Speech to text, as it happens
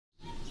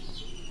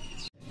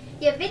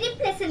A very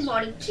pleasant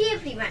morning to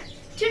everyone.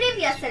 Today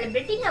we are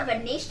celebrating our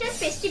national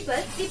festival,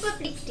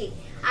 Republic Day.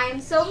 I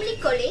am Somali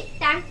Kole,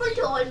 thankful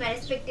to all my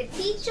respected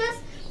teachers,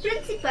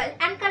 principal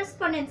and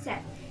correspondents.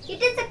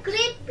 It is a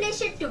great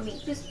pleasure to me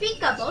to speak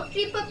about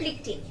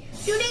Republic Day.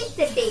 Today is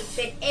the day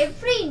when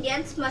every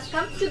Indian must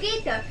come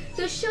together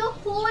to show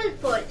whole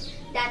world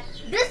that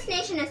this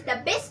nation is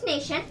the best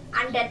nation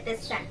under the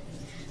sun.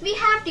 We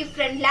have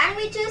different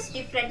languages,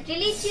 different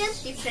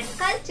religions, different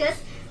cultures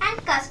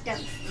and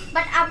customs.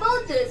 But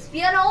above this,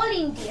 we are all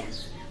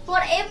Indians. For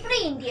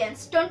every Indian,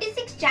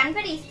 26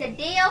 January is the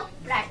day of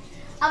pride.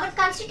 Our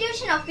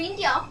Constitution of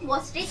India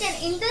was written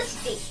in this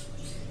day.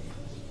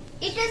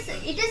 It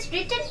is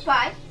written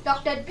by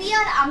Dr.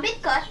 B.R.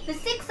 Ambedkar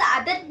with 6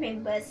 other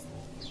members.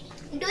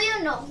 Do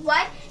you know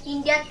why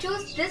India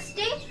chose this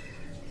day?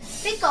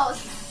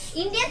 Because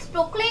Indians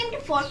proclaimed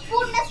for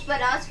fullness for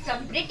us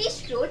from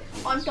British rule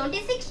on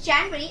 26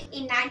 January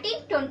in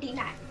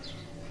 1929.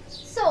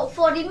 So,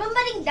 for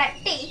remembering that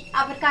day,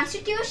 our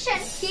constitution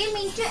came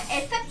into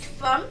effect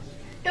from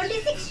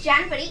 26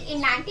 January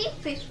in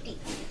 1950.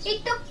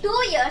 It took 2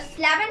 years,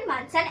 11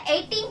 months and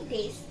 18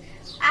 days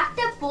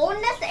after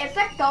bonus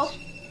effort of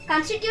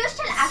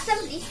Constitutional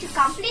Assembly to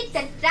complete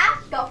the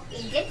draft of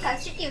Indian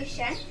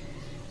Constitution.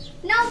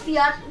 Now we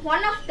are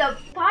one of the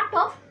part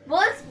of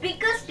world's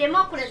biggest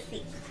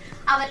democracy.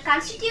 Our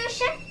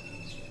constitution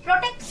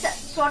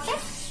protects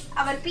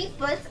our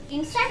peoples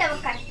inside our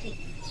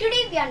country.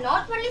 Today we are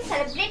not only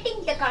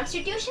celebrating the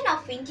Constitution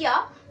of India,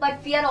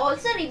 but we are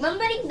also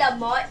remembering the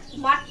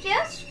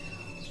martyrs,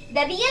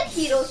 the real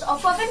heroes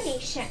of our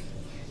nation.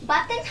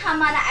 Batan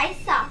hamara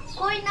aisa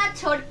koi na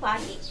chhod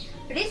paye,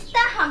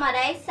 rishta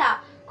hamara aisa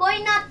koi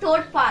na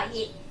tod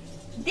paye,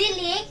 dil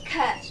ek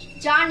hai,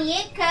 jaan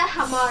ek hai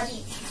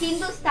hamari,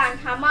 Hindustan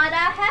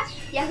hamara hai,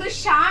 yahu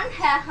shaan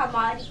hai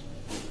hamari.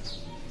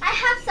 I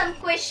have some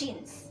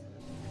questions.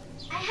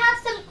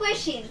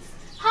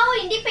 How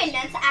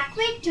independence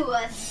equate to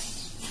us?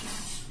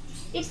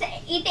 It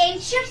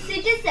ensures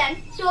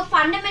citizens to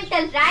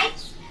fundamental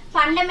rights,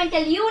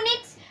 fundamental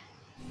units,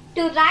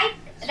 to right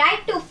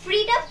to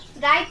freedom,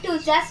 right to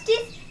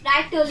justice,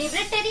 right to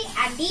liberty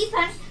and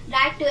even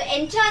right to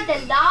enjoy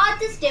the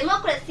largest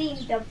democracy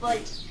in the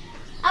world.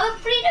 Our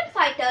freedom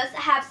fighters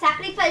have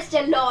sacrificed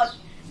a lot.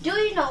 Do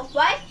you know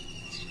why?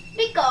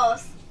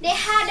 Because they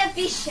had a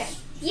vision.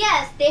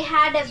 Yes, they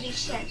had a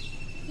vision.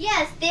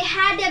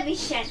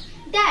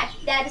 That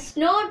there is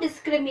no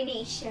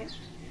discrimination.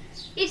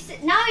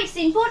 Now it's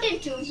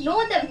important to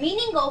know the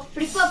meaning of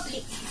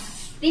republic.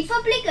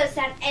 Republic is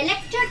an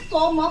elected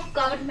form of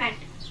government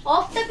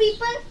of the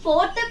people,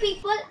 for the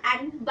people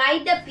and by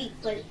the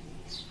people.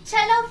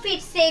 चलो फिर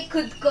से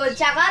खुद को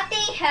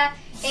जगाते हैं,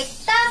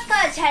 एकता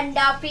का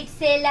झंडा फिर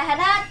से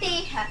लहराते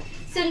हैं,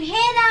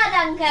 सुनहरा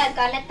रंग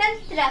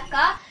गणतंत्र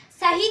का,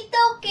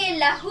 शहीदों के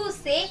लहू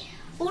से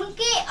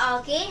उनके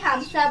आगे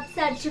हम सब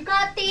सर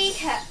झुकाते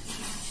हैं।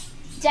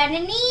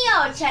 जननी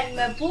और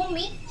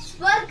जन्मभूमि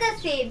स्वर्ग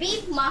से भी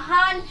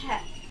महान है।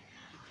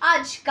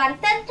 आज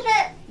गणतंत्र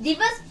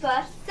दिवस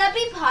पर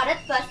सभी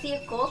भारतवासियों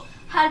को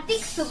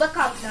हार्दिक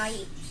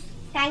शुभकामनाएं।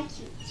 Thank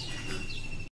you.